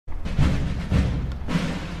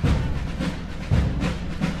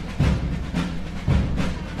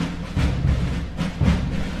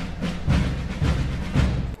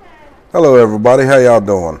Hello everybody, how y'all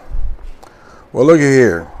doing? Well, look at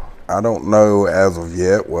here. I don't know as of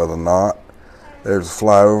yet whether or not there's a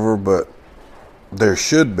flyover, but there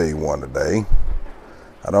should be one today.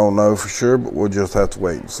 I don't know for sure, but we'll just have to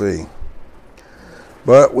wait and see.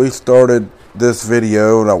 But we started this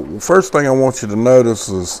video. Now, first thing I want you to notice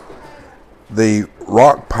is the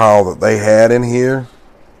rock pile that they had in here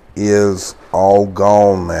is all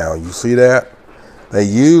gone now. You see that? They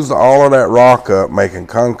used all of that rock up making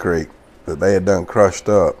concrete that they had done crushed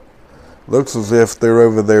up. Looks as if they're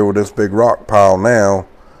over there with this big rock pile now,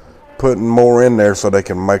 putting more in there so they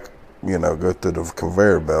can make, go through the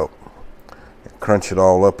conveyor belt and crunch it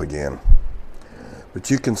all up again.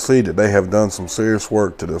 But you can see that they have done some serious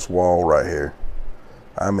work to this wall right here.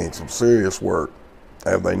 I mean, some serious work.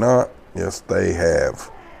 Have they not? Yes, they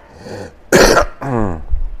have.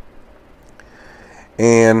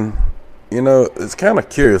 And, it's kind of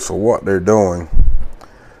curious of what they're doing.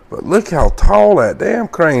 But look how tall that damn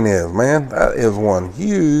crane is, man. That is one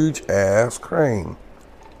huge ass crane.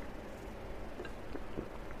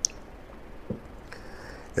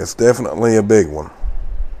 It's definitely a big one.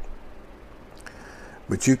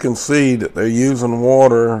 But you can see that they're using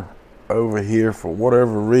water over here for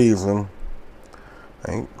whatever reason.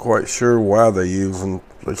 I ain't quite sure why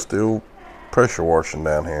they're still pressure washing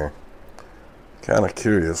down here. Kind of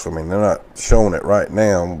curious. I mean, they're not showing it right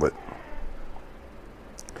now, but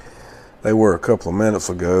they were a couple of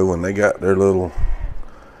minutes ago when they got their little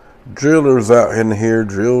drillers out in here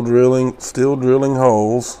still drilling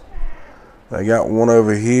holes. They got one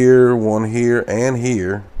over here, one here, and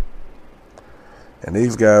here. And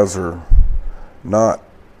these guys are not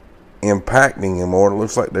impacting anymore. It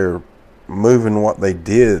looks like they're moving what they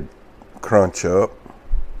did crunch up,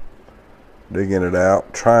 digging it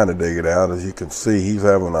out, trying to dig it out. As you can see, he's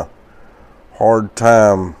having a hard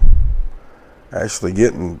time actually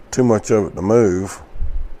getting too much of it to move.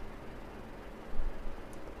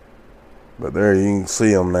 But there you can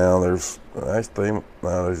see them now. There's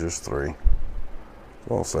just three. I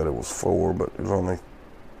won't say there was four, but there's only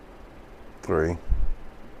three.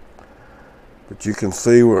 But you can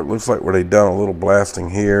see where it looks like where they done a little blasting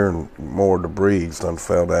here, and more debris done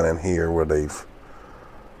fell down in here where they've,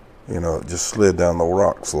 it just slid down the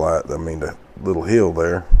rock slide. I mean, the little hill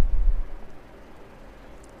there.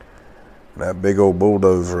 And that big old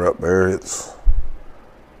bulldozer up there, it's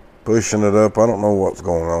pushing it up. I don't know what's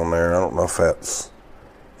going on there. I don't know if that's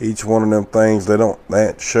each one of them things. They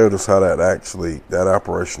ain't showed us how that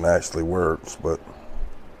operation actually works, but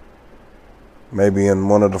maybe in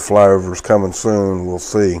one of the flyovers coming soon, we'll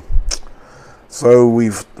see. So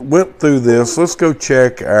we've went through this. Let's go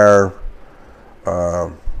check our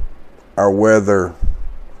weather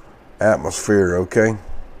atmosphere, okay?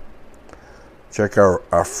 Check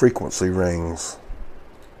our frequency rings.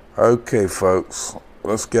 Okay, folks,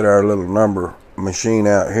 let's get our little number machine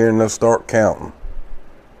out here and let's start counting.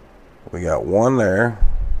 We got one there.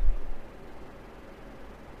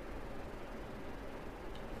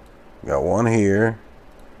 We got one here.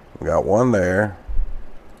 We got one there.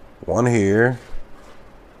 One here.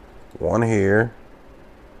 One here.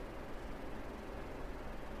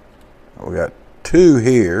 We got two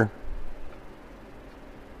here.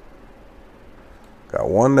 Got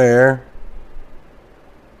one there.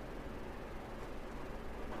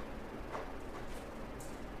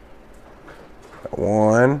 Got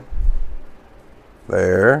one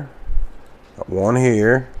there. Got one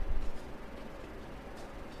here.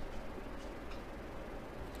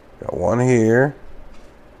 Got one here.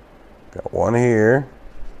 Got one here.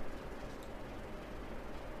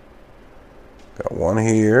 Got one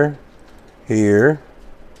here. Here.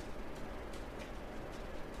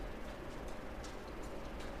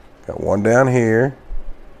 Got one down here.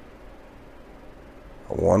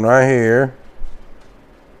 Got one right here.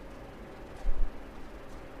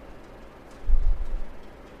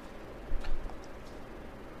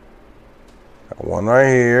 Got one right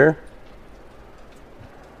here.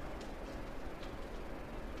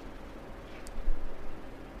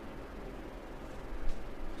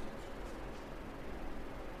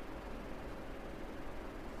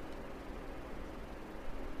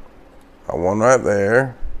 Got one right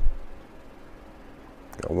there.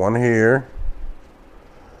 Got one here.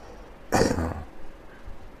 And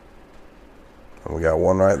we got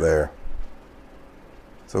one right there.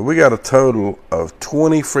 So we got a total of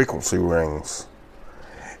 20 frequency rings.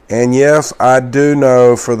 And yes, I do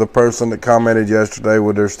know, for the person that commented yesterday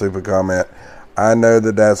with their stupid comment, I know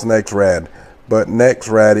that that's NEXRAD. But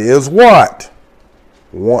NEXRAD is what?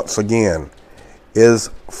 Once again, is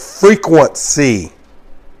frequency.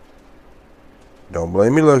 Don't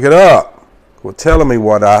blame me, look it up. Quit telling me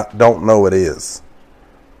what I don't know it is.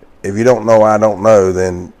 If you don't know I don't know,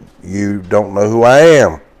 then you don't know who I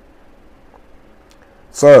am.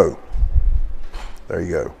 So, there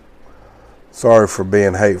you go. Sorry for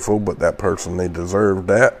being hateful, but that person, they deserved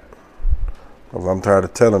that. Because I'm tired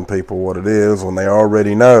of telling people what it is when they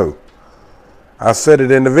already know. I said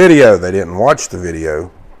it in the video. They didn't watch the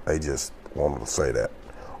video. They just wanted to say that.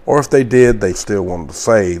 Or if they did, they still wanted to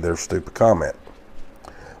say their stupid comment.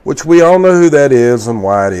 Which we all know who that is and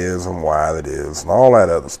why it is and why it is and all that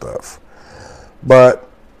other stuff. But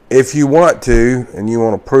if you want to and you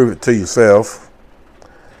want to prove it to yourself,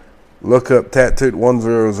 look up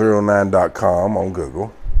tattooed1009.com on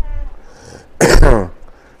Google.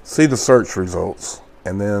 See the search results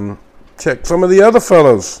and then check some of the other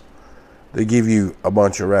fellows. They give you a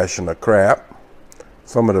bunch of ration of crap,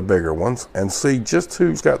 some of the bigger ones, and see just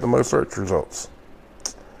who's got the most search results.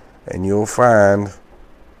 And you'll find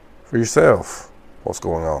for yourself what's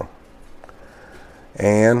going on.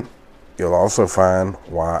 And you'll also find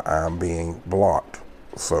why I'm being blocked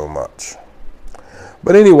so much.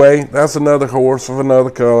 But anyway, that's another horse of another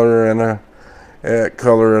color, and that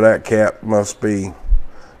color of that cat must be,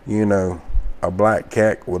 you know, a black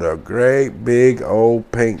cat with a great big old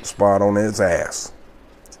pink spot on its ass.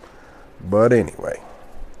 But anyway,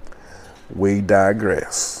 we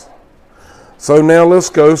digress. So now let's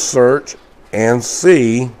go search and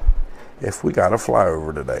see if we got a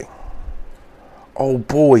flyover today. Oh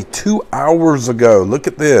boy, 2 hours ago, look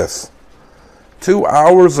at this. 2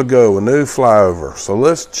 hours ago, a new flyover. So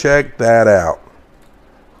let's check that out.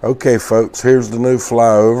 Okay, folks, here's the new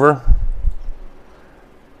flyover.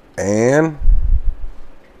 And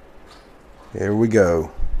here we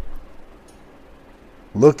go.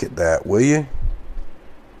 Look at that, will you?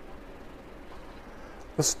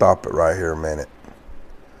 Let's stop it right here a minute.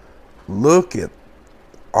 Look at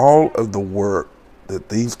all of the work that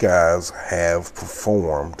these guys have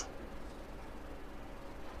performed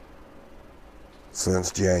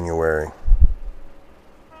since January.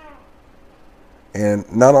 And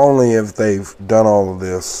not only have they done all of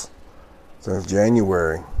this since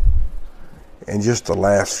January, in just the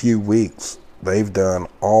last few weeks, they've done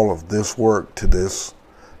all of this work to this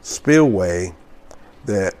spillway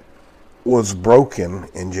that was broken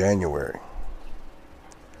in January.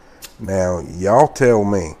 Now, y'all tell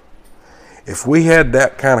me, if we had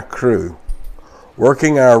that kind of crew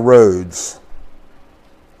working our roads,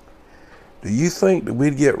 do you think that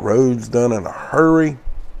we'd get roads done in a hurry?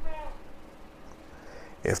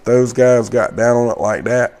 If those guys got down on it like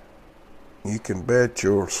that, you can bet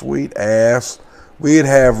your sweet ass we'd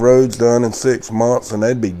have roads done in 6 months and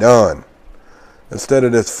they'd be done. Instead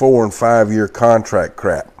of this 4 and 5 year contract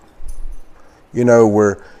crap. You know,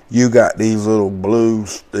 where you got these little blue,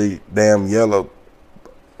 the damn yellow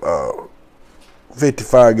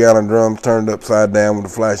 55-gallon drums turned upside down with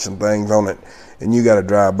the flashing things on it, and you got to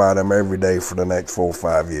drive by them every day for the next 4 or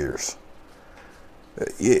 5 years.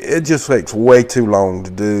 It just takes way too long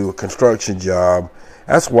to do a construction job.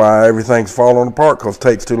 That's why everything's falling apart, because it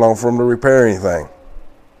takes too long for them to repair anything.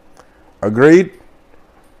 Agreed?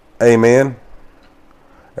 Amen.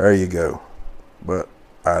 There you go. But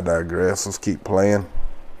I digress. Let's keep playing.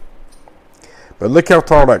 But look how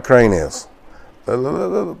tall that crane is.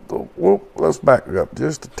 Let's back up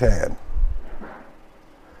just a tad.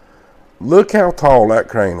 Look how tall that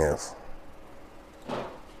crane is.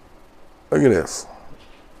 Look at this.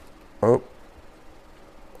 Oh,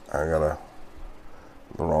 I got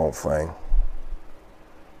the wrong thing.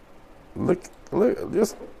 Look,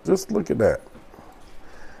 just look at that.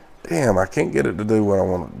 Damn, I can't get it to do what I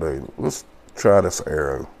want it to do. Let's try this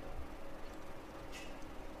arrow.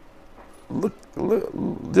 Look,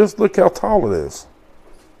 just look how tall it is.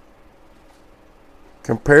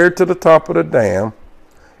 Compared to the top of the dam,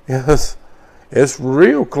 it's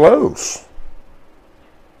real close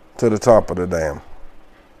to the top of the dam.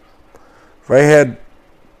 If they had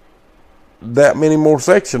that many more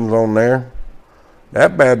sections on there,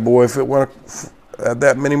 that bad boy, if it went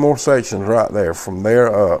that many more sections right there, from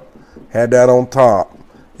there up, had that on top,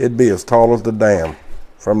 it'd be as tall as the dam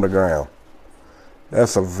from the ground.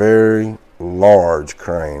 That's a very large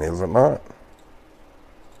crane, is it not?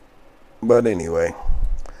 But anyway,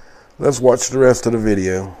 let's watch the rest of the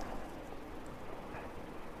video.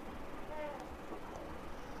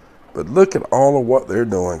 But look at all of what they're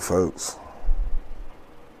doing, folks.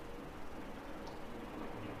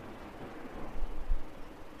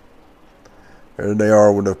 There they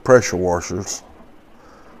are with the pressure washers,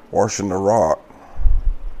 washing the rock.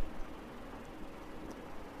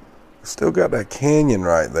 Still got that canyon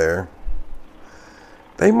right there.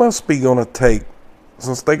 They must be going to take,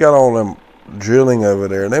 since they got all them drilling over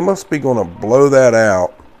there. They must be going to blow that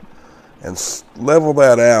out and level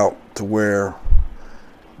that out to where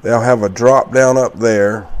they'll have a drop down up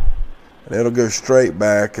there, and it'll go straight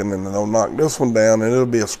back, and then they'll knock this one down, and it'll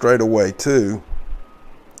be a straightaway too.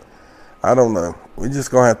 I don't know. We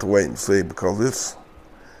just gonna have to wait and see, because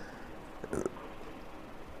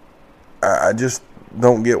I just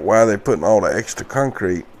don't get why they're putting all the extra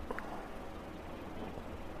concrete.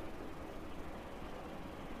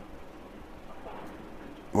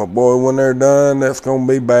 But boy, when they're done, that's gonna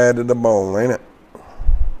be bad to the bone, ain't it?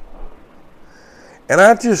 And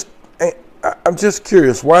I'm just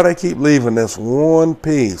curious why they keep leaving this one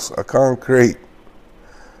piece of concrete.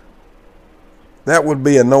 That would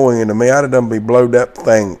be annoying to me. I'd have done be blowed that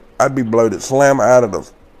thing. I'd be blowed it slam out of the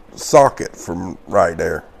socket from right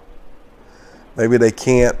there. Maybe they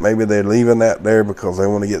can't. Maybe they're leaving that there because they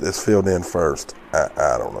want to get this filled in first. I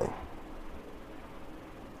don't know.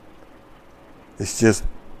 It's just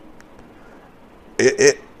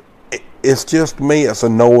it's just me. It's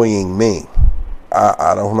annoying me.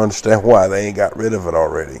 I don't understand why they ain't got rid of it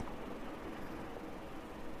already.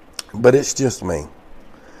 But it's just me.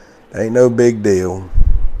 Ain't no big deal.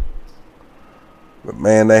 But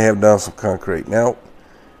man, they have done some concrete. Now,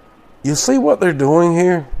 you see what they're doing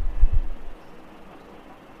here?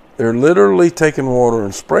 They're literally taking water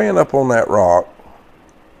and spraying up on that rock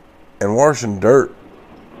and washing dirt,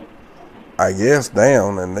 I guess,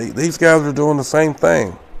 down. And these guys are doing the same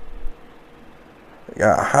thing. They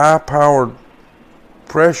got high-powered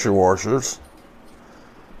pressure washers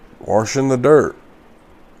washing the dirt.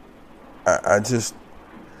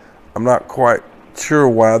 I'm not quite sure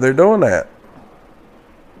why they're doing that.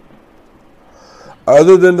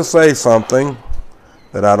 Other than to say something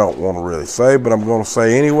that I don't want to really say, but I'm going to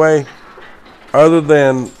say anyway. Other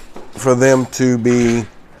than for them to be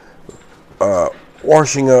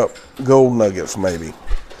washing up gold nuggets, maybe,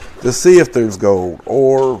 to see if there's gold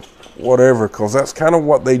or whatever, because that's kind of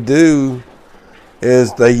what they do,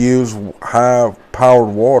 is they use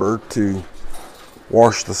high-powered water to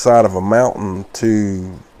wash the side of a mountain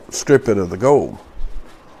to strip it of the gold.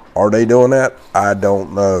 Are they doing that? I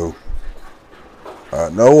don't know.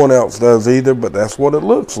 No one else does either, but that's what it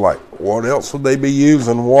looks like. What else would they be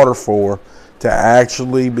using water for to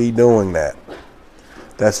actually be doing that?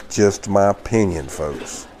 That's just my opinion,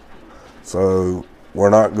 folks. So we're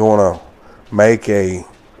not going to make a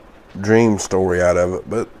dream story out of it,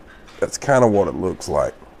 but that's kind of what it looks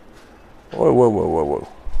like. Whoa.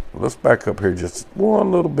 Let's back up here just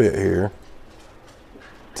one little bit here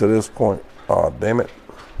to this point. Oh, damn it.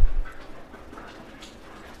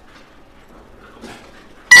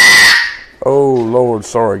 Oh, Lord,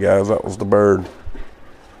 sorry, guys. That was the bird.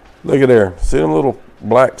 Look at there. See them little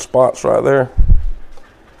black spots right there?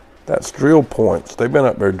 That's drill points. They've been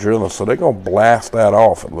up there drilling, so they're going to blast that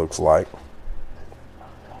off, it looks like.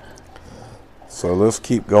 So let's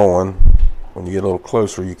keep going. When you get a little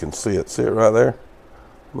closer, you can see it. See it right there?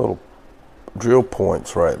 Little drill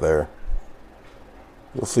points right there.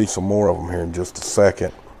 You'll see some more of them here in just a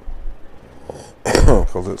second,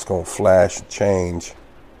 because it's going to flash and change.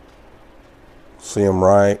 See them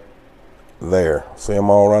right there. See them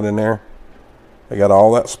all right in there? They got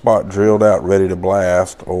all that spot drilled out, ready to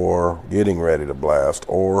blast, or getting ready to blast,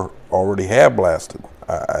 or already have blasted.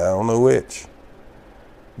 I don't know which.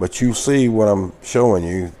 But you see what I'm showing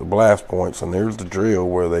you, the blast points, and there's the drill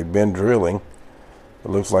where they've been drilling. It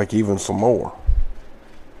looks like even some more.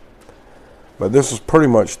 But this is pretty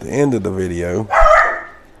much the end of the video.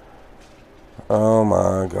 Oh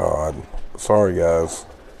my God. Sorry, guys.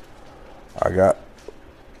 I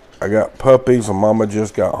got puppies, and Mama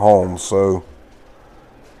just got home, so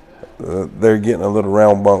they're getting a little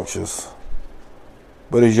rambunctious.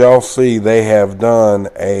 But as y'all see, they have done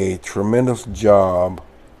a tremendous job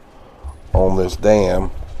on this dam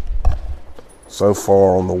so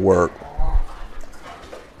far on the work.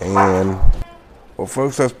 And well,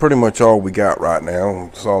 folks, that's pretty much all we got right now.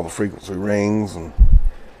 We saw the frequency rings and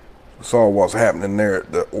saw what's happening there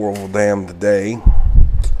at the Oroville Dam today,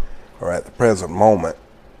 or at the present moment.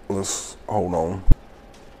 Let's hold on.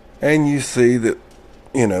 And you see that,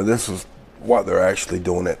 you know, this is what they're actually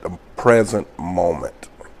doing at the present moment.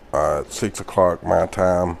 It's 6 o'clock my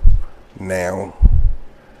time now,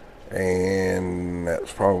 and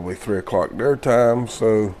that's probably 3 o'clock their time,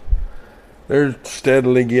 so they're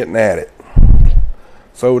steadily getting at it.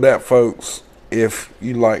 So with that, folks, if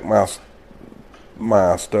you like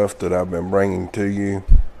my stuff that I've been bringing to you,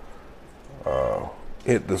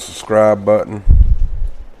 hit the subscribe button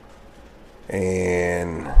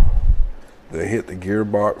and hit the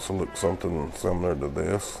gearbox to look something similar to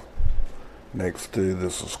this. next to the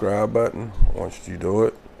subscribe button. Once you do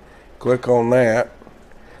it, click on that.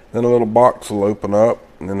 Then a little box will open up,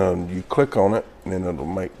 and then you click on it, and then it'll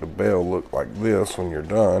make the bell look like this when you're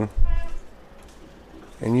done.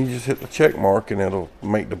 And you just hit the check mark, and it'll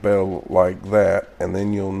make the bell look like that, and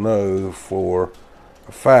then you'll know for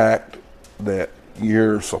a fact that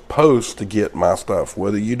you're supposed to get my stuff.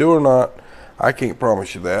 Whether you do or not, I can't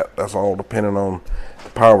promise you that. That's all depending on the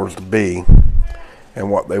powers to be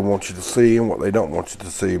and what they want you to see and what they don't want you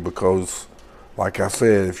to see, because like I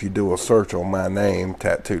said, if you do a search on my name,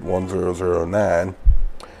 Tattooed1009,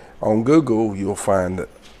 on Google, you'll find that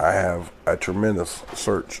I have a tremendous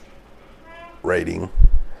search rating,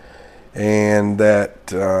 and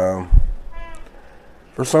that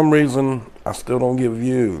for some reason I still don't get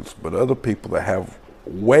views, but other people that have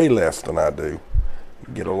way less than I do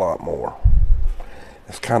get a lot more.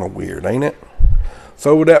 It's kind of weird, ain't it?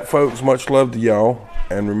 So with that, folks, much love to y'all,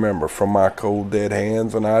 and remember, from my cold dead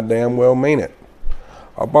hands, and I damn well mean it,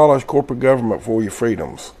 abolish corporate government for your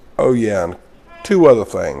freedoms. Oh yeah, and two other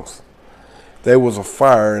things. There was a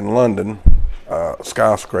fire in London,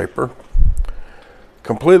 skyscraper,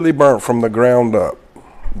 completely burnt from the ground up.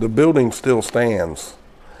 The building still stands.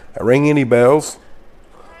 Ring any bells?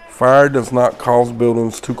 Fire does not cause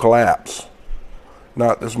buildings to collapse.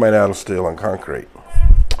 Not that's made out of steel and concrete.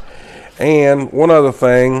 And one other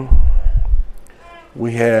thing,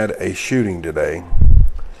 we had a shooting today.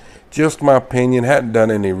 Just my opinion, hadn't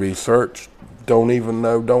done any research, don't even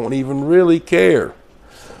know, don't even really care.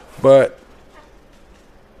 But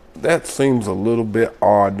that seems a little bit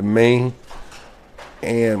odd to me.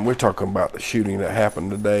 And we're talking about the shooting that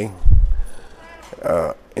happened today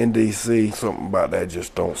in DC. Something about that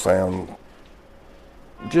just don't sound,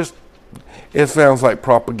 it sounds like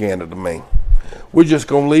propaganda to me. We're just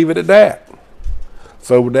going to leave it at that.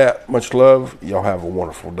 So with that, much love. Y'all have a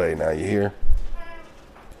wonderful day now, you hear?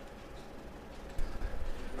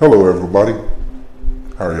 Hello everybody.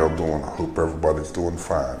 How are y'all doing? I hope everybody's doing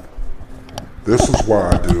fine. This is why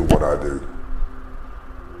I do what I do.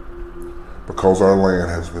 Because our land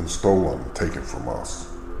has been stolen and taken from us.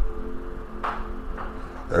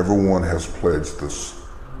 Everyone has pledged this,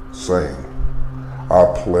 saying, I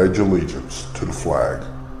pledge allegiance to the flag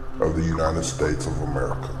of the United States of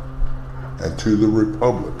America and to the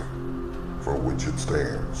republic for which it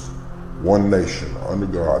stands, one nation under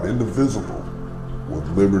God, indivisible, with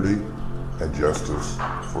liberty and justice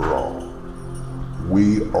for all.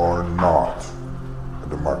 We are not a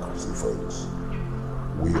democracy, folks.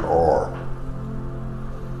 We are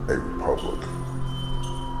a republic.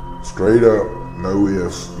 Straight up, no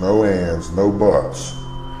ifs, no ands, no buts.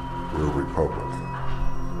 We're a republic.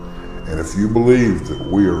 And if you believe that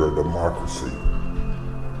we are a democracy,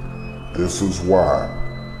 this is why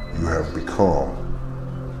you have become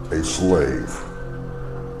a slave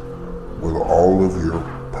with all of your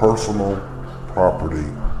personal property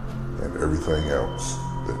and everything else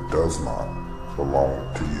that does not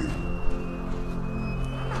belong to you.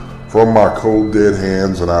 From my cold dead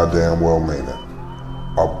hands, and I damn well mean it,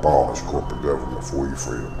 abolish corporate government for your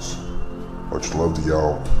freedoms. Much love to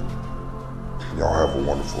y'all. Y'all have a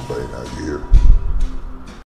wonderful day now, you hear?